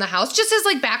on in the house just as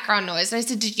like background noise. And I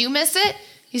said, did you miss it?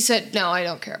 He said, no, I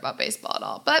don't care about baseball at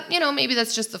all. But, maybe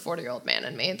that's just the 40-year-old man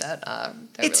in me that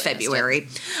it's really February.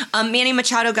 Manny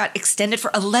Machado got extended for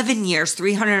 11 years,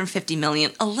 $350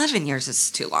 million. 11 years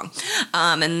is too long.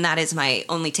 And that is my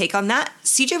only take on that.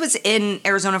 CJ was in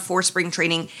Arizona for spring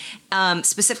training,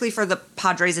 specifically for the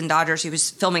Padres and Dodgers. He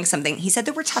was filming something. He said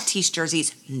there were Tatis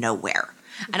jerseys nowhere.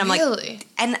 And I'm like,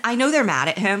 and I know they're mad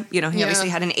at him. He obviously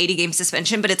had an 80-game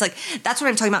suspension, but it's like, that's what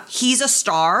I'm talking about. He's a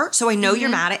star, so I know you're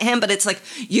mad at him, but it's like,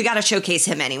 you got to showcase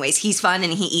him anyways. He's fun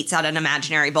and he eats out an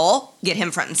imaginary bowl. Get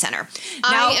him front and center.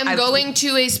 I am going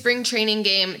to a spring training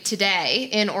game today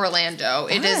in Orlando.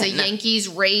 It is a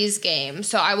Yankees-Rays game,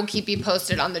 so I will keep you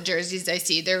posted on the jerseys I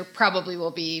see. There probably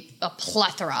will be a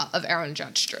plethora of Aaron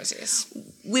Judge jerseys.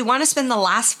 We want to spend the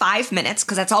last 5 minutes,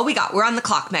 because that's all we got. We're on the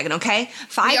clock, Megan, okay?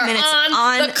 5 minutes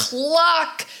on the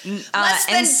clock. Less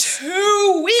than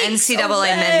 2 weeks NCAA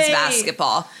away. men's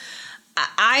basketball.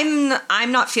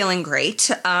 I'm not feeling great.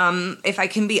 If I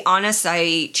can be honest,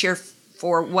 I cheer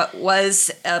for what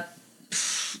was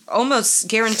almost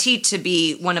guaranteed to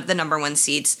be one of the number one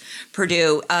seeds,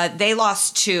 Purdue. They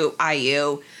lost to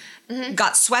IU.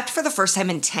 Got swept for the first time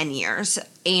in 10 years,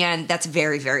 and that's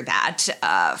very, very bad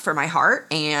for my heart.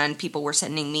 And people were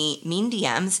sending me mean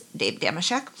DMs, Dave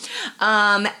Damashek.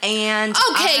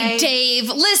 Dave.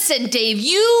 Listen, Dave,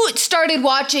 you started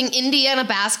watching Indiana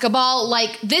basketball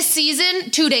like this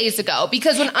season 2 days ago,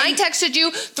 because when I texted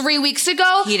you 3 weeks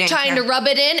ago trying to rub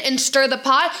it in and stir the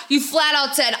pot, you flat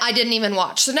out said I didn't even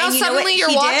watch. So now suddenly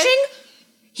you're watching?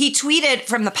 He tweeted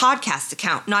from the podcast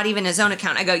account, not even his own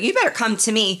account. I go, you better come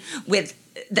to me with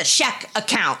the Sheck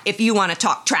account if you want to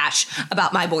talk trash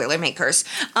about my Boilermakers.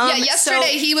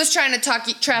 Yesterday he was trying to talk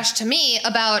trash to me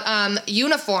about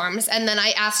uniforms, and then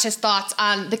I asked his thoughts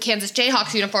on the Kansas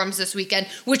Jayhawks uniforms this weekend,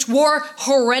 which were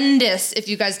horrendous. If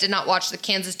you guys did not watch the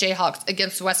Kansas Jayhawks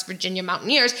against the West Virginia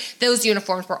Mountaineers, those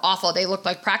uniforms were awful. They looked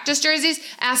like practice jerseys.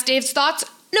 Asked Dave's thoughts.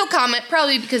 No comment,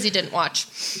 probably because he didn't watch.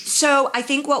 So I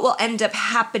think what will end up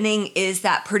happening is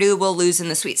that Purdue will lose in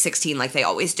the Sweet 16 like they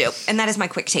always do. And that is my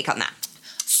quick take on that.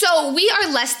 So we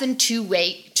are less than 2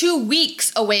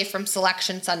 weeks away from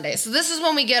Selection Sunday. So this is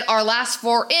when we get our last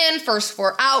 4 in, first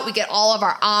 4 out. We get all of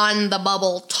our on the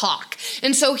bubble talk.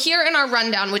 And so here in our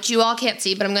rundown, which you all can't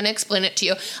see, but I'm going to explain it to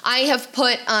you, I have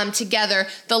put together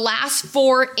the last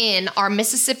 4 in are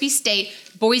Mississippi State,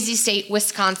 Boise State,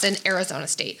 Wisconsin, Arizona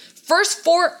State. First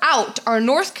 4 out are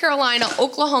North Carolina,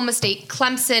 Oklahoma State,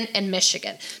 Clemson, and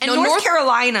Michigan. And North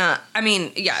Carolina, I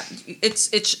mean, yeah,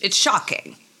 it's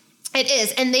shocking. It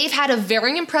is, and they've had a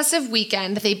very impressive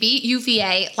weekend. They beat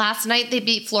UVA. Last night they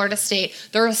beat Florida State.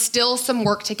 There is still some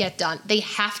work to get done. They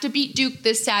have to beat Duke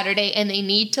this Saturday, and they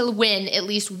need to win at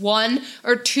least 1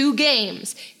 or 2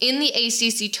 games in the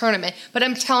ACC tournament. But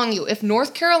I'm telling you, if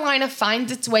North Carolina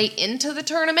finds its way into the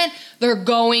tournament, they're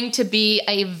going to be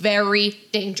a very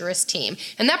dangerous team.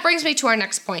 And that brings me to our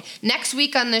next point. Next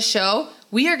week on this show,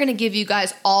 we are going to give you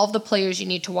guys all of the players you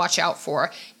need to watch out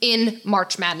for in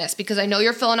March Madness, because I know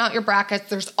you're filling out your brackets.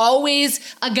 There's always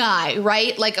a guy,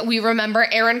 right? Like we remember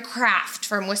Aaron Kraft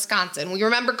from Wisconsin. We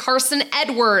remember Carson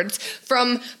Edwards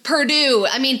from Purdue.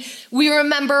 I mean, we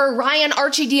remember Ryan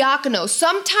Arcidiacono.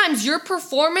 Sometimes your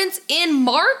performance in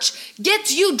March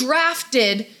gets you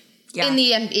drafted in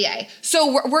the NBA.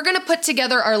 So we're going to put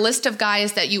together our list of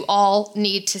guys that you all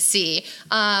need to see.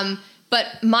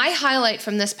 But my highlight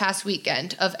from this past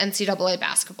weekend of NCAA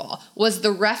basketball was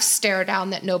the ref stare down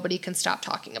that nobody can stop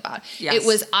talking about. Yes. It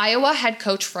was Iowa head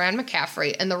coach Fran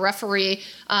McCaffrey, and the referee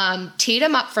teed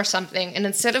him up for something, and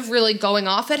instead of really going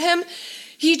off at him,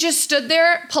 he just stood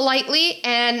there politely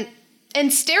and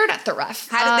stared at the ref.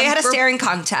 They had a staring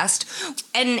contest,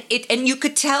 and you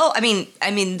could tell. I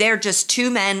mean, they're just 2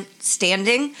 men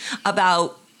standing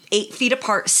about 8 feet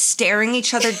apart, staring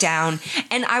each other down.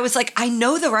 And I was like, I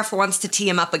know the ref wants to tee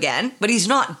him up again, but he's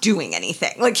not doing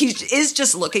anything. Like, he is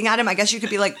just looking at him. I guess you could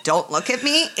be like, don't look at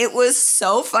me. It was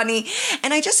so funny.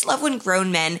 And I just love when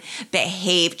grown men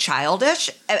behave childish.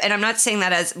 And I'm not saying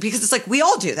that because it's like, we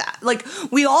all do that. Like,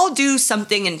 we all do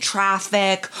something in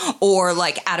traffic or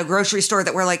like at a grocery store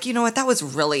that we're like, you know what, that was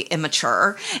really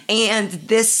immature. And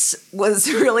this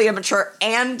was really immature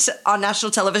and on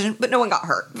national television, but no one got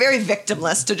hurt. Very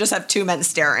victimless to just have 2 men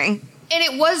staring. And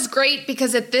it was great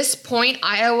because at this point,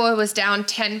 Iowa was down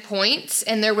 10 points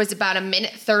and there was about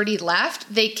 1:30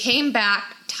 left. They came back,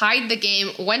 tied the game,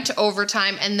 went to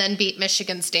overtime, and then beat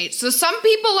Michigan State. So some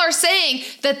people are saying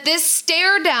that this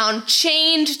stare down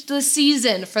changed the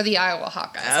season for the Iowa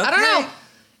Hawkeyes. Okay. I don't know.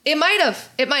 It might have.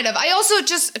 I also,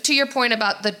 just to your point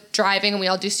about the driving and we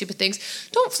all do stupid things,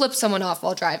 don't flip someone off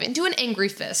while driving. Do an angry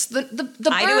fist. The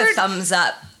bird, I do a thumbs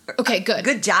up. Okay, good.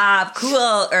 Good job.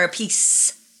 Cool. Or a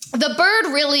peace. The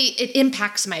bird really, it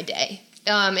impacts my day.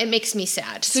 It makes me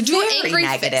sad. So do an angry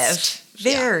fist.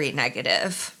 Very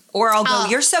negative. Or I'll go,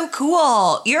 you're so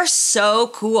cool. You're so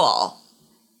cool.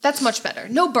 That's much better.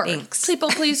 No bird. Thanks. People,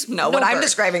 please. No, what I'm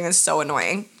describing is so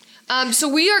annoying. So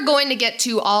we are going to get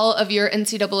to all of your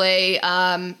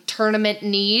NCAA tournament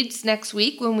needs next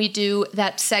week when we do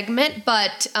that segment.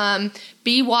 But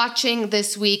be watching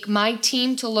this week. My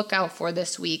team to look out for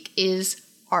this week is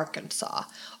Arkansas.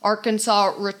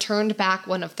 Arkansas returned back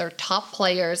one of their top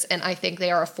players, and I think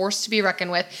they are a force to be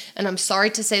reckoned with. And I'm sorry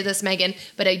to say this, Megan,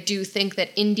 but I do think that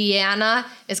Indiana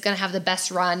is going to have the best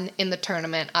run in the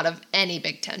tournament out of any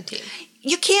Big Ten team.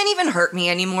 You can't even hurt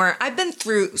me anymore. I've been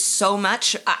through so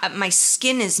much. My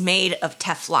skin is made of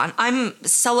Teflon. I'm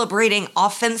celebrating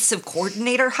offensive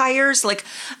coordinator hires. Like,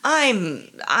 I'm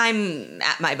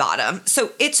at my bottom.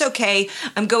 So it's okay.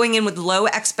 I'm going in with low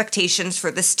expectations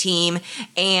for this team.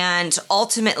 And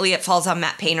ultimately, it falls on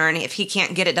Matt Painter. And if he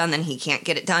can't get it done, then he can't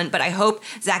get it done. But I hope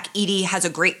Zach Edey has a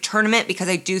great tournament because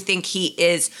I do think he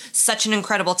is such an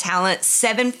incredible talent.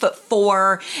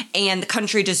 7'4", and the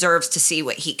country deserves to see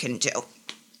what he can do.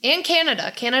 And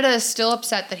Canada. Canada is still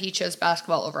upset that he chose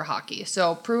basketball over hockey.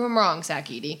 So prove him wrong, Zach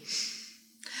Edey.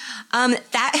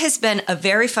 That has been a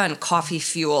very fun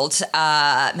coffee-fueled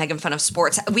Megan Fun of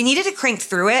Sports. We needed to crank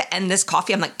through it, and this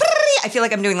coffee, I'm like, I feel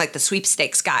like I'm doing like the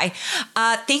sweepstakes guy.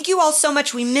 Thank you all so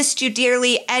much. We missed you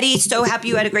dearly. Eddie, so happy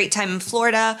you had a great time in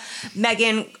Florida.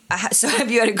 Megan, so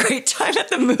happy you had a great time at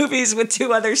the movies with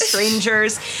 2 other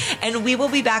strangers. And we will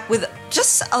be back with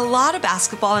just a lot of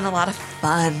basketball and a lot of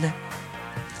fun.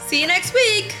 See you next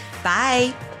week.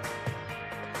 Bye.